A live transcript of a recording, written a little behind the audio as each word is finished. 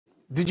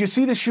Did you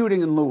see the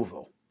shooting in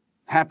Louisville?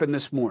 Happened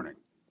this morning.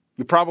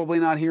 You're probably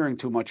not hearing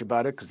too much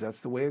about it because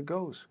that's the way it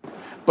goes.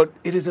 But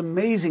it is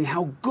amazing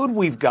how good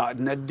we've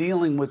gotten at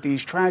dealing with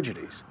these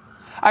tragedies.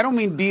 I don't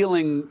mean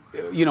dealing,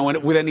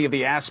 with any of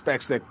the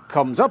aspects that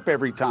comes up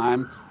every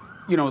time,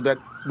 that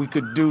we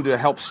could do to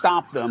help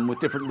stop them with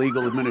different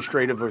legal,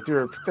 administrative, or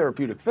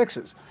therapeutic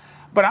fixes.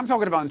 But I'm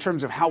talking about in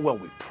terms of how well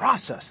we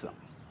process them.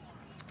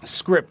 A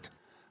script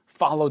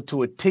followed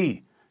to a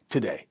T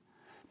today.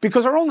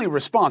 Because our only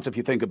response, if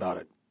you think about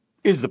it,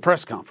 is the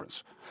press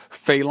conference.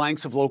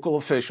 Phalanx of local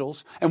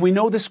officials, and we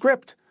know the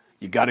script.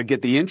 You got to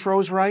get the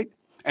intros right,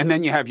 and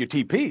then you have your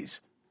TPs,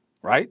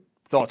 right?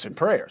 Thoughts and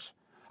prayers.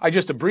 I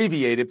just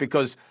abbreviate it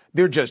because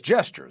they're just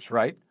gestures,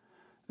 right?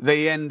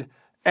 They end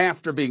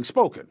after being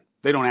spoken.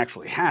 They don't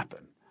actually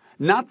happen.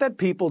 Not that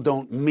people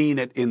don't mean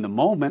it in the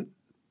moment.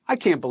 I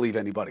can't believe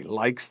anybody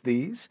likes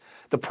these.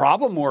 The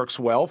problem works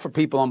well for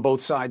people on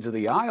both sides of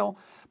the aisle,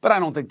 but I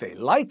don't think they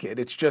like it.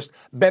 It's just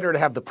better to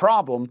have the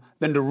problem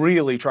than to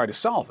really try to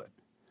solve it.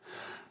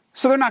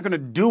 So they're not going to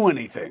do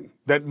anything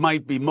that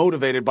might be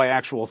motivated by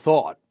actual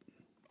thought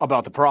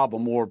about the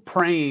problem or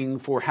praying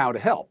for how to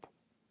help.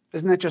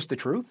 Isn't that just the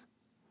truth?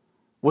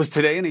 Was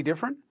today any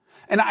different?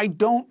 And I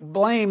don't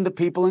blame the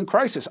people in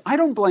crisis. I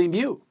don't blame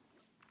you.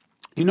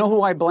 You know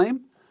who I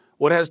blame?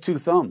 What has two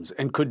thumbs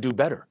and could do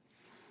better?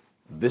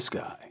 This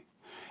guy.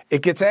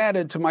 It gets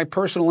added to my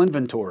personal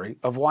inventory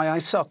of why I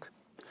suck.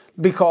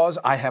 Because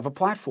I have a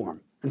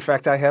platform. In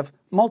fact, I have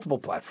multiple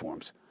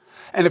platforms.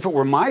 And if it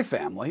were my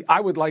family,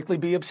 I would likely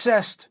be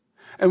obsessed.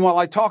 And while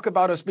I talk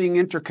about us being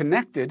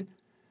interconnected,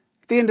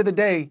 at the end of the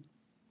day,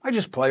 I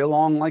just play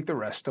along like the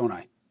rest, don't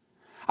I?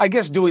 I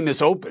guess doing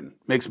this open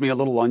makes me a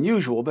little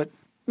unusual, but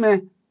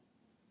meh.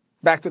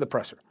 Back to the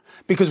presser.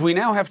 Because we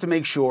now have to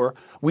make sure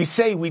we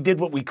say we did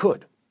what we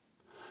could.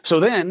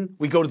 So then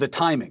we go to the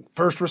timing,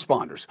 first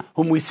responders,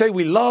 whom we say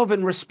we love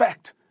and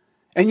respect.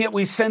 And yet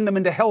we send them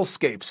into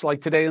hellscapes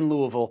like today in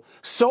Louisville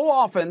so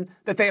often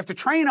that they have to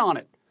train on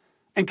it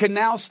and can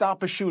now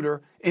stop a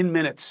shooter in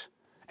minutes.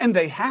 And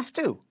they have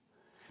to.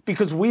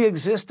 Because we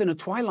exist in a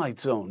twilight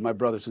zone, my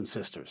brothers and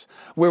sisters,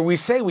 where we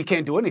say we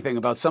can't do anything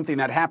about something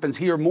that happens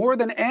here more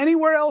than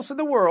anywhere else in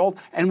the world,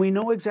 and we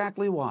know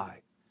exactly why.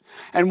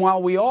 And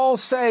while we all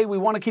say we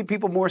want to keep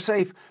people more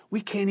safe,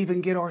 we can't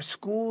even get our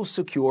schools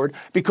secured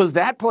because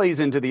that plays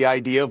into the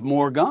idea of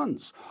more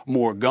guns.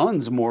 More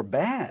guns, more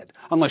bad.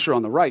 Unless you're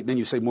on the right, then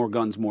you say more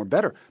guns, more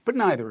better. But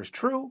neither is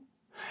true.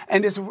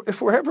 And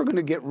if we're ever going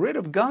to get rid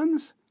of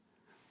guns,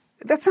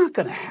 that's not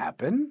going to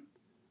happen.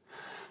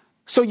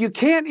 So you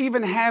can't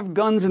even have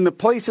guns in the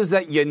places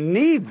that you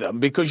need them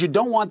because you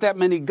don't want that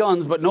many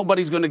guns, but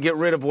nobody's going to get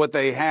rid of what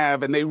they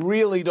have, and they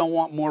really don't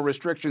want more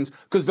restrictions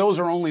because those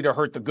are only to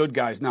hurt the good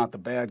guys, not the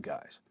bad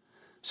guys.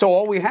 So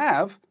all we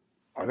have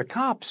are the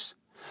cops.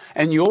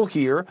 And you'll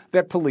hear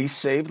that police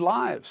saved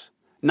lives.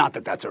 Not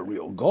that that's a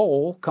real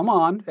goal. Come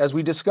on, as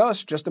we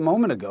discussed just a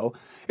moment ago,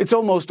 it's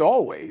almost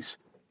always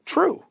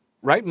true,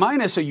 right?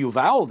 Minus a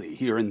Uvalde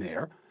here and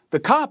there. The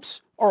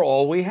cops are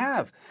all we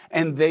have,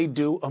 and they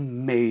do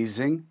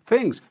amazing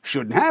things.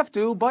 Shouldn't have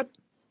to, but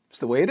it's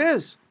the way it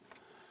is.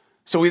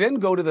 So we then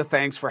go to the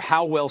thanks for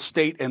how well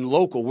state and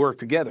local work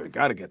together.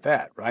 Got to get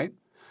that, right?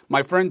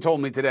 My friend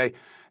told me today,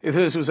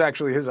 this was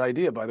actually his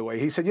idea, by the way.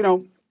 He said,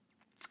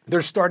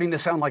 they're starting to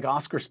sound like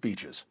Oscar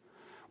speeches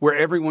where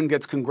everyone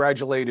gets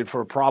congratulated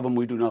for a problem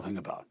we do nothing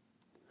about.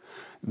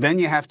 Then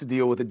you have to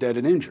deal with the dead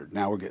and injured.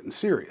 Now we're getting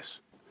serious.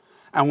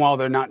 And while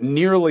they're not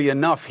nearly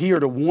enough here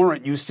to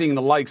warrant you seeing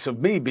the likes of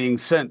me being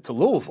sent to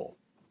Louisville,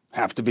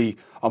 have to be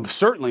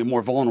certainly a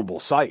more vulnerable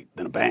site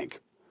than a bank,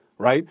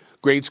 right?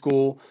 Grade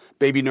school,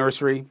 baby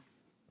nursery,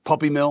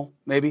 puppy mill,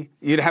 maybe.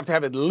 You'd have to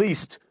have at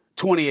least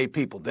 28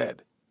 people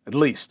dead, at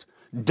least.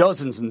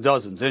 Dozens and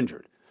dozens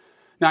injured.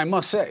 Now, I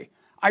must say,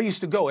 I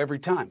used to go every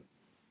time.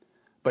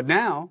 But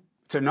now,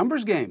 it's a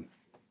numbers game.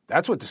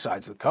 That's what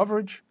decides the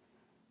coverage.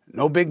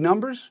 No big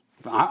numbers.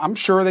 I'm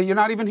sure that you're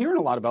not even hearing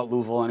a lot about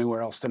Louisville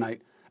anywhere else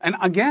tonight. And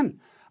again,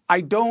 I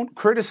don't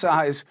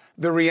criticize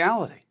the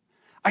reality.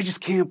 I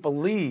just can't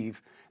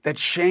believe that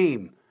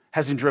shame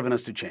hasn't driven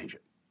us to change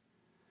it.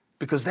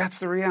 Because that's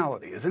the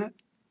reality, isn't it?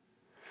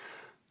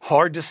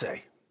 Hard to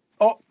say.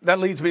 Oh, that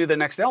leads me to the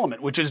next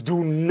element, which is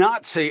do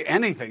not say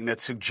anything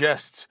that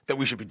suggests that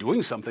we should be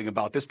doing something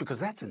about this because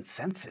that's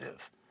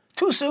insensitive.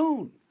 Too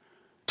soon.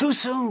 Too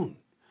soon.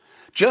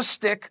 Just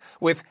stick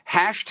with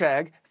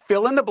hashtag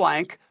fill in the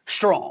blank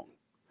strong.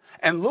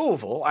 And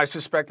Louisville, I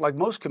suspect, like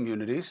most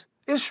communities,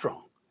 is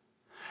strong.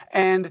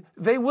 And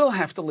they will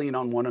have to lean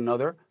on one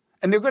another,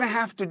 and they're going to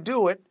have to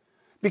do it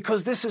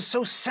because this is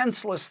so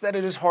senseless that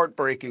it is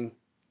heartbreaking.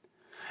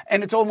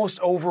 And it's almost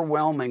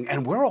overwhelming,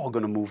 and we're all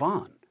going to move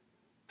on.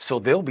 So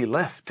they'll be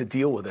left to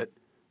deal with it,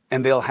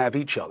 and they'll have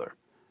each other.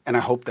 And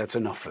I hope that's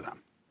enough for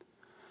them.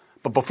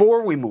 But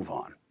before we move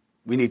on,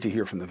 we need to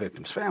hear from the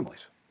victims'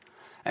 families.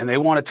 And they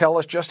want to tell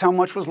us just how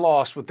much was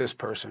lost with this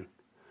person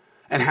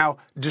and how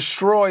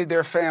destroyed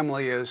their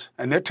family is.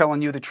 And they're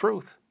telling you the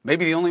truth.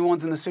 Maybe the only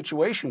ones in the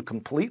situation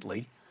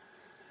completely.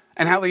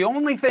 and how the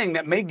only thing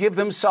that may give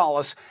them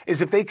solace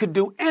is if they could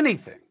do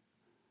anything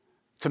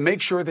to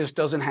make sure this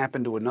doesn't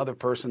happen to another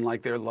person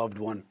like their loved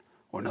one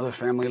or another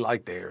family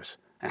like theirs,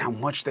 and how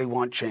much they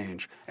want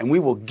change. And we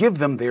will give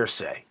them their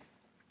say.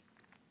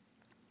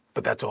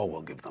 But that's all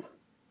we'll give them.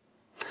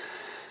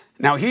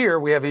 Now here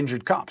we have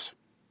injured cops.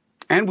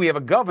 And we have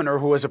a governor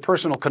who has a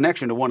personal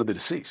connection to one of the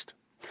deceased.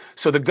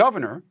 So the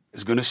governor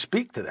is going to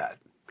speak to that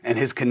and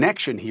his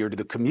connection here to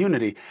the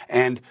community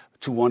and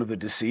to one of the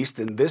deceased,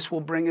 and this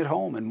will bring it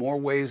home in more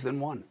ways than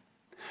one.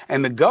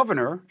 And the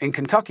governor in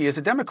Kentucky is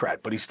a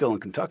Democrat, but he's still in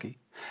Kentucky.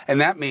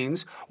 And that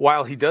means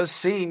while he does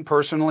seem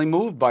personally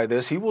moved by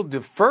this, he will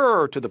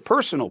defer to the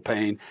personal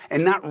pain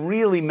and not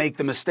really make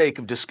the mistake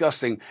of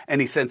discussing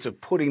any sense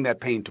of putting that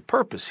pain to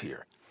purpose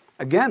here.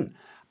 Again,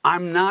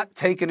 I'm not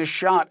taking a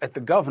shot at the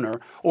governor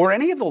or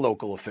any of the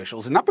local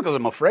officials, and not because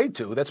I'm afraid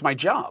to, that's my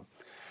job,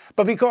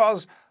 but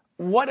because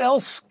what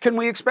else can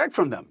we expect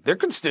from them? Their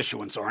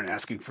constituents aren't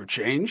asking for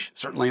change,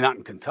 certainly not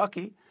in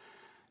Kentucky.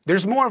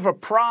 There's more of a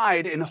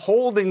pride in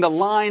holding the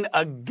line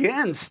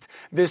against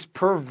this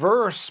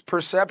perverse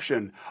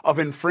perception of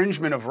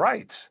infringement of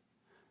rights.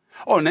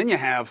 Oh, and then you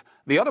have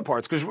the other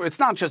parts, because it's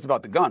not just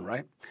about the gun,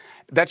 right?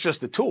 That's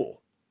just the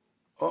tool.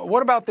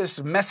 What about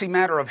this messy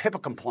matter of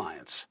HIPAA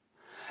compliance?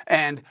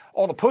 And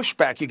all the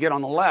pushback you get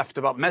on the left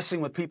about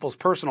messing with people's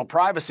personal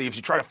privacy if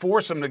you try to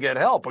force them to get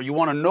help, or you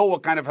want to know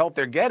what kind of help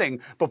they're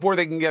getting before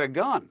they can get a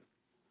gun.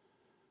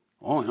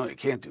 Oh, no, you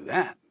can't do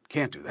that.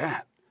 Can't do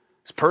that.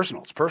 It's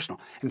personal. It's personal.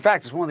 In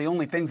fact, it's one of the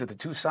only things that the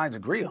two sides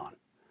agree on.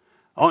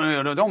 Oh,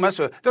 no, don't mess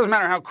with it. Doesn't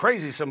matter how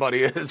crazy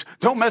somebody is.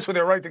 Don't mess with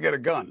their right to get a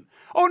gun.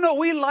 Oh, no,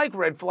 we like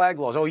red flag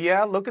laws. Oh,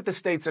 yeah, look at the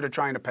states that are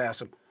trying to pass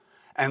them.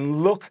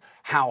 And look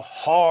how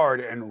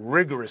hard and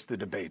rigorous the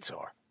debates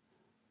are.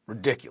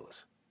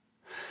 Ridiculous.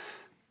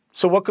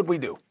 So what could we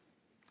do?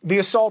 The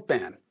assault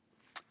ban.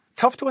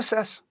 Tough to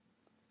assess.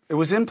 It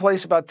was in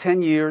place about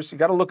 10 years. You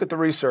got to look at the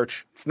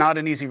research. It's not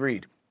an easy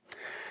read.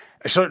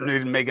 It certainly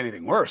didn't make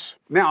anything worse.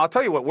 Now, I'll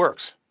tell you what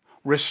works.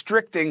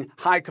 Restricting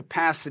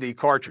high-capacity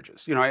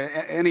cartridges. You know,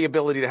 any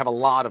ability to have a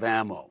lot of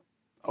ammo,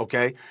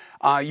 okay?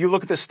 You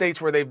look at the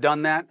states where they've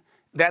done that,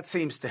 that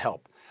seems to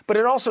help. But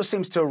it also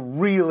seems to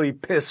really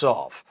piss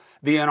off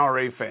the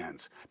NRA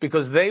fans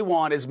because they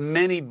want as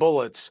many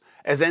bullets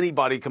as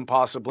anybody can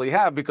possibly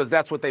have because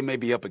that's what they may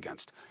be up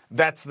against.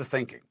 That's the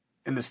thinking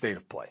in the state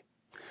of play.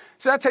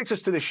 So that takes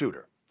us to the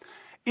shooter.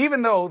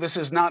 Even though this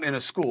is not in a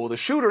school, the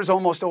shooters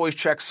almost always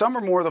check some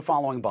or more of the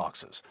following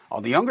boxes.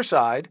 On the younger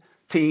side,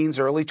 teens,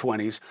 early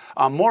 20s,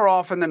 more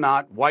often than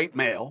not, white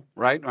male,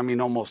 right? I mean,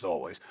 almost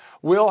always,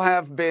 will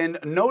have been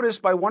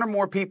noticed by one or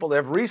more people that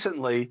have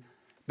recently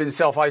been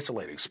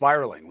self-isolating,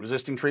 spiraling,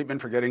 resisting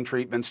treatment, forgetting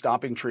treatment,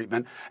 stopping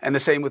treatment, and the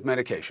same with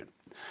medication.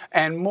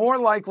 And more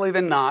likely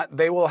than not,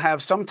 they will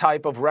have some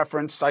type of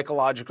reference,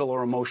 psychological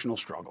or emotional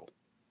struggle.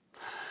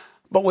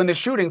 But when the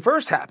shooting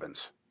first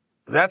happens,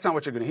 that's not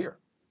what you're going to hear.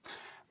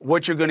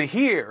 What you're going to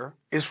hear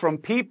is from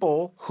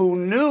people who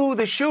knew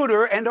the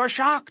shooter and are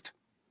shocked.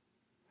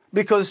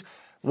 Because,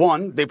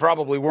 one, they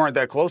probably weren't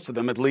that close to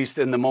them, at least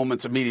in the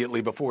moments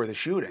immediately before the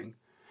shooting.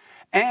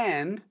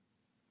 And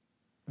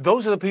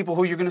those are the people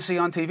who you're going to see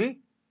on TV,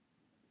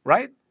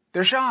 right?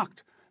 They're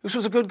shocked. This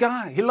was a good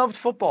guy. He loved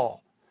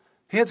football.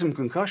 He had some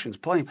concussions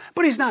playing,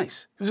 but he's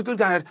nice. He was a good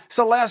guy. It's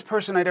the last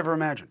person I'd ever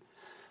imagine.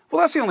 Well,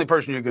 that's the only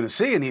person you're going to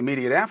see in the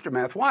immediate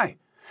aftermath. Why?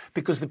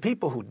 Because the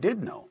people who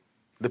did know,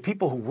 the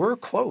people who were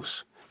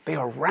close, they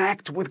are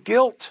racked with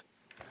guilt,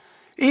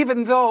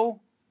 even though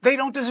they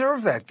don't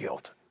deserve that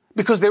guilt,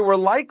 because they were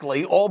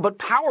likely all but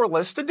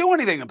powerless to do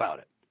anything about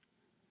it.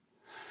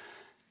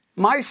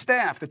 My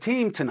staff, the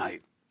team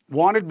tonight,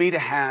 wanted me to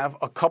have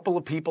a couple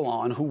of people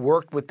on who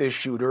worked with this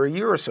shooter a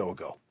year or so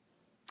ago.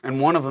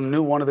 And one of them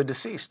knew one of the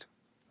deceased.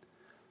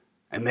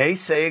 And they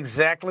say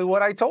exactly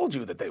what I told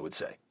you that they would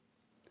say.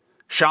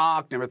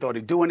 Shocked, never thought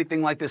he'd do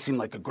anything like this, seemed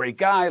like a great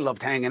guy,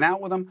 loved hanging out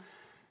with him.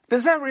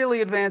 Does that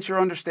really advance your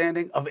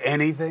understanding of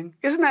anything?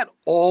 Isn't that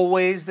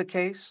always the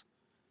case?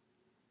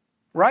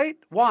 Right?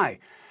 Why?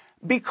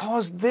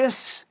 Because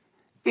this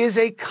is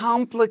a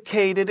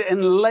complicated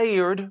and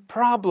layered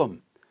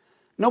problem.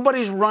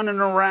 Nobody's running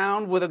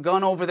around with a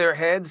gun over their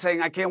head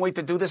saying, I can't wait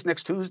to do this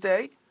next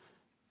Tuesday,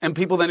 and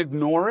people then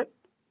ignore it.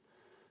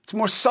 It's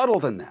more subtle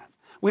than that.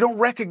 We don't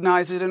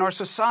recognize it in our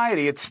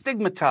society. It's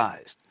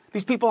stigmatized.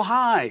 These people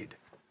hide.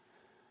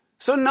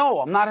 So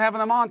no, I'm not having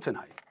them on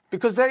tonight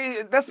because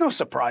that's no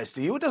surprise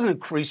to you. It doesn't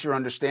increase your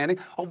understanding.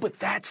 Oh, but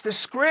that's the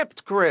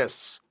script,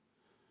 Chris.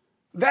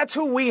 That's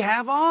who we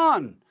have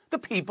on. The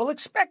people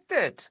expect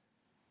it.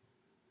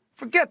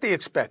 Forget the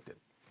expected.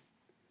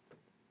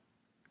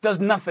 Does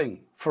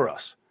nothing for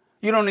us.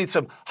 You don't need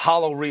some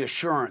hollow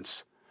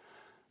reassurance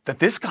that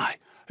this guy,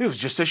 it was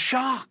just a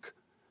shock.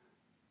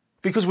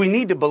 Because we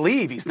need to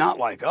believe he's not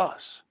like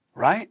us,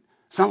 right?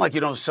 It's not like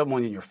you don't have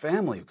someone in your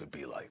family who could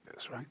be like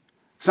this, right?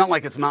 It's not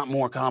like it's not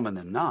more common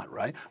than not,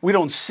 right? We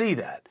don't see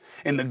that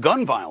in the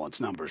gun violence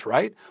numbers,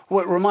 right?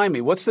 Remind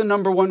me, what's the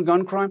number one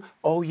gun crime?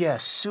 Oh,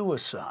 yes,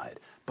 suicide.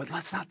 But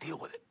let's not deal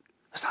with it.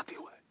 Let's not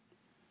deal with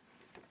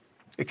it.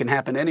 It can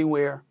happen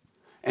anywhere,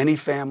 any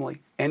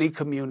family, any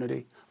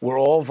community. We're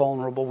all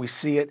vulnerable. We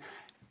see it.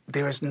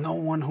 There is no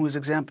one who is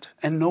exempt,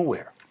 and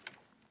nowhere.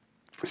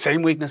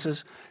 Same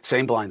weaknesses,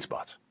 same blind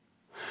spots.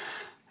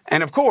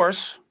 And of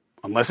course,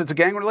 unless it's a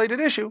gang-related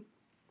issue,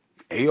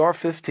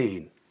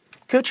 AR-15.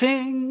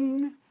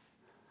 Ka-ching!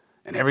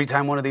 And every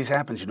time one of these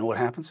happens, you know what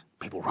happens?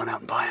 People run out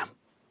and buy them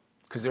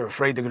because they're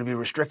afraid they're going to be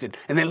restricted.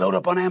 And they load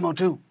up on ammo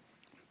too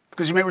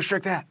because you may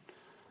restrict that.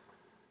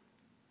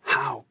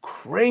 How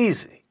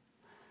crazy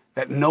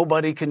that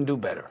nobody can do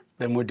better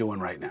than we're doing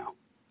right now.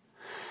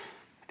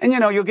 And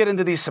you'll get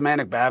into these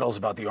semantic battles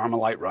about the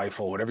Armalite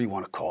rifle, whatever you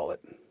want to call it.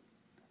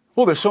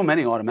 Well, there's so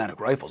many automatic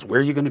rifles. Where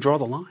are you going to draw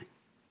the line?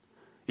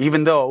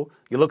 Even though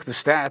you look at the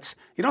stats,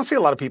 you don't see a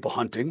lot of people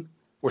hunting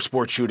or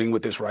sport shooting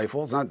with this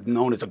rifle. It's not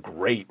known as a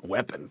great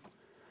weapon.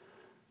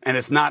 And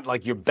it's not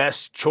like your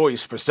best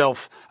choice for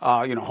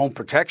home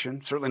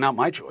protection. Certainly not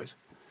my choice.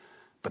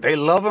 But they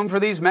love them for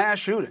these mass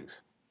shootings.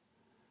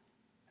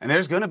 And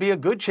there's going to be a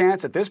good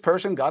chance that this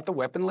person got the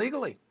weapon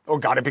legally. Or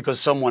got it because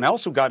someone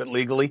else who got it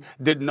legally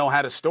didn't know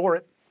how to store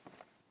it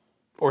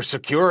or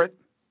secure it.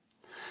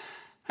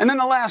 And then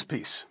the last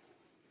piece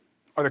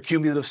are the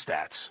cumulative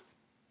stats.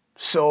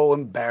 So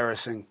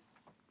embarrassing.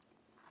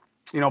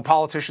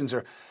 Politicians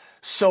are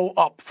so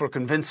up for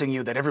convincing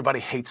you that everybody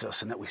hates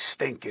us and that we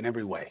stink in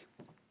every way.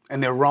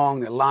 And they're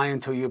wrong, they're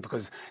lying to you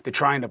because they're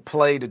trying to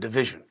play the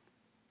division.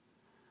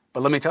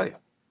 But let me tell you,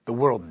 the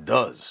world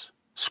does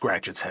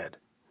scratch its head.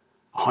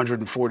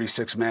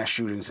 146 mass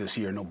shootings this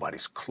year,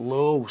 nobody's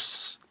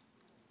close.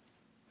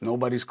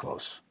 Nobody's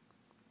close.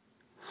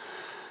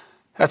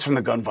 That's from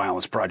the Gun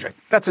Violence Project.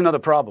 That's another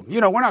problem. We're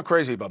not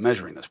crazy about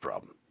measuring this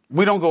problem.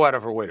 We don't go out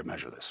of our way to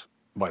measure this,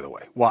 by the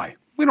way. Why?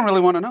 We don't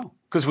really want to know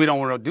because we don't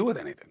want to deal with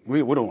anything. We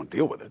don't want to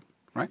deal with it,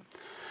 right?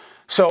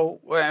 So,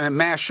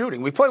 mass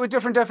shooting, we play with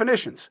different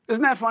definitions.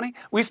 Isn't that funny?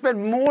 We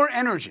spend more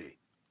energy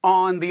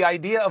on the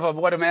idea of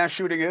what a mass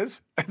shooting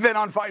is than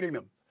on fighting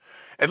them.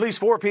 At least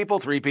 4 people,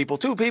 3 people,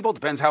 2 people,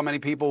 depends how many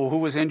people, who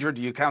was injured.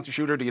 Do you count the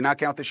shooter? Do you not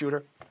count the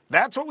shooter?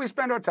 That's what we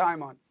spend our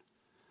time on.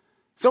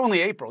 It's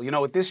only April.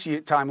 At this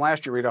time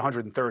last year, we had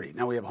 130.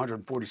 Now we have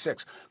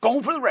 146.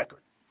 Going for the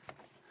record.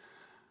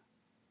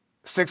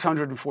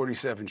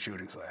 647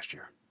 shootings last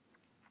year.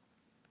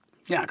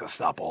 You're not going to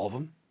stop all of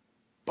them,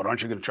 but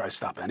aren't you going to try to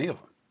stop any of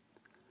them?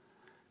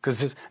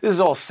 Because this is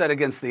all set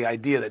against the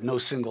idea that no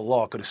single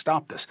law could have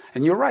stopped this.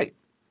 And you're right.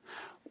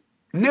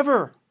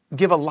 Never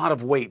give a lot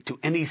of weight to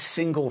any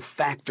single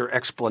factor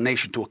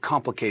explanation to a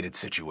complicated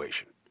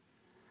situation.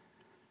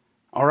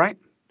 All right?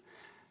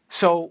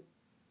 So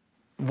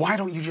why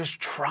don't you just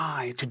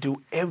try to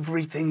do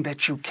everything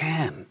that you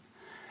can?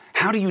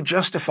 How do you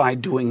justify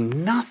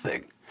doing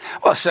nothing?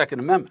 Well, Second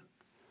Amendment.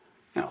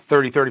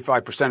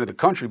 35% of the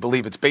country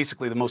believe it's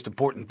basically the most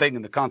important thing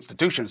in the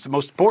Constitution. It's the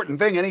most important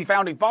thing any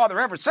founding father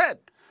ever said.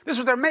 This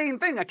was their main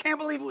thing. I can't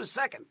believe it was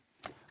second.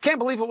 I can't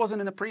believe it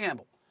wasn't in the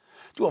preamble.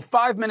 Do a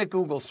 5-minute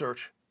Google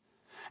search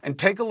and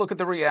take a look at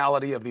the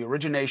reality of the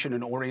origination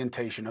and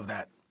orientation of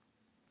that.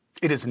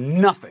 It is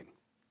nothing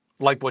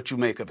like what you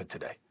make of it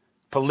today,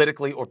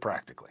 politically or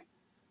practically.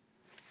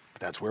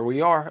 But that's where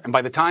we are. And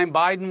by the time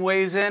Biden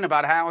weighs in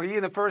about how he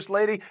and the First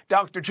Lady,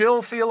 Dr.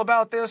 Jill, feel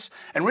about this,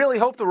 and really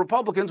hope the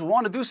Republicans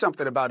want to do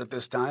something about it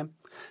this time,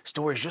 the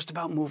story's just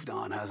about moved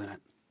on, hasn't it?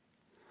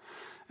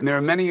 And there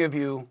are many of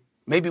you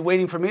maybe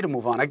waiting for me to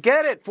move on. I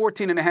get it,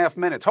 14 and a half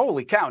minutes.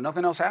 Holy cow,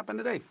 nothing else happened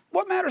today.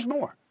 What matters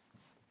more?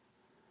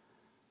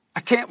 I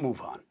can't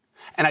move on.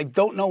 And I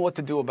don't know what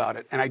to do about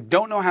it. And I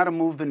don't know how to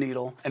move the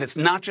needle. And it's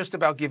not just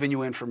about giving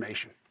you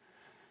information.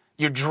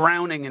 You're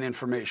drowning in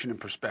information and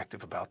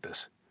perspective about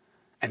this.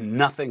 And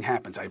nothing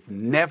happens. I've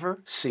never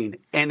seen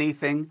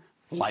anything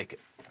like it.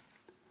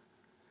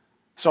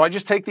 So I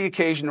just take the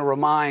occasion to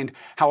remind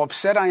how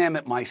upset I am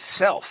at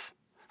myself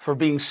for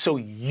being so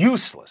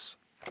useless.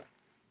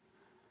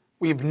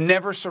 We've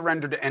never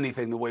surrendered to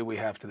anything the way we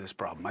have to this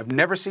problem. I've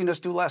never seen us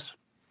do less.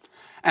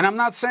 And I'm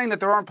not saying that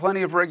there aren't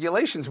plenty of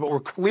regulations, but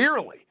we're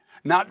clearly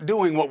not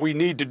doing what we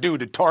need to do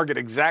to target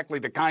exactly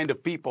the kind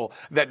of people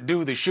that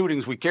do the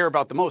shootings we care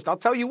about the most. I'll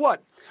tell you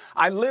what,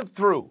 I lived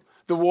through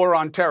the war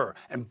on terror,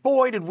 and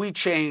boy, did we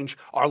change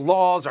our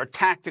laws, our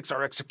tactics,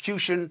 our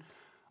execution,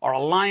 our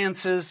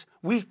alliances.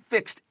 We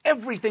fixed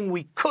everything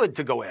we could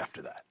to go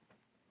after that.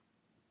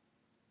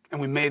 And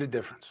we made a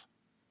difference.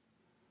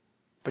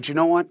 But you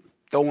know what?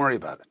 Don't worry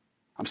about it.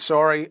 I'm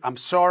sorry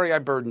I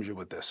burdened you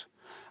with this.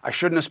 I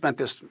shouldn't have spent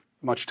this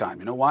much time.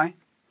 You know why?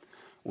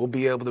 We'll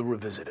be able to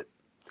revisit it,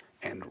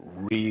 and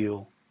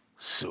real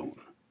soon.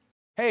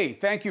 Hey,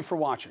 thank you for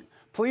watching.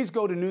 Please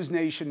go to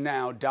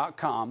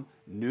newsnationnow.com,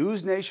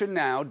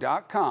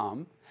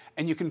 newsnationnow.com,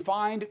 and you can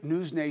find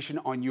NewsNation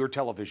on your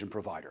television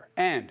provider.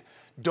 And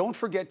don't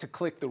forget to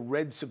click the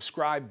red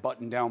subscribe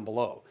button down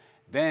below.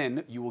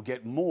 Then you will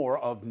get more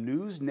of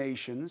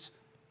NewsNation's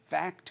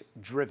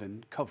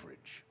fact-driven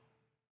coverage.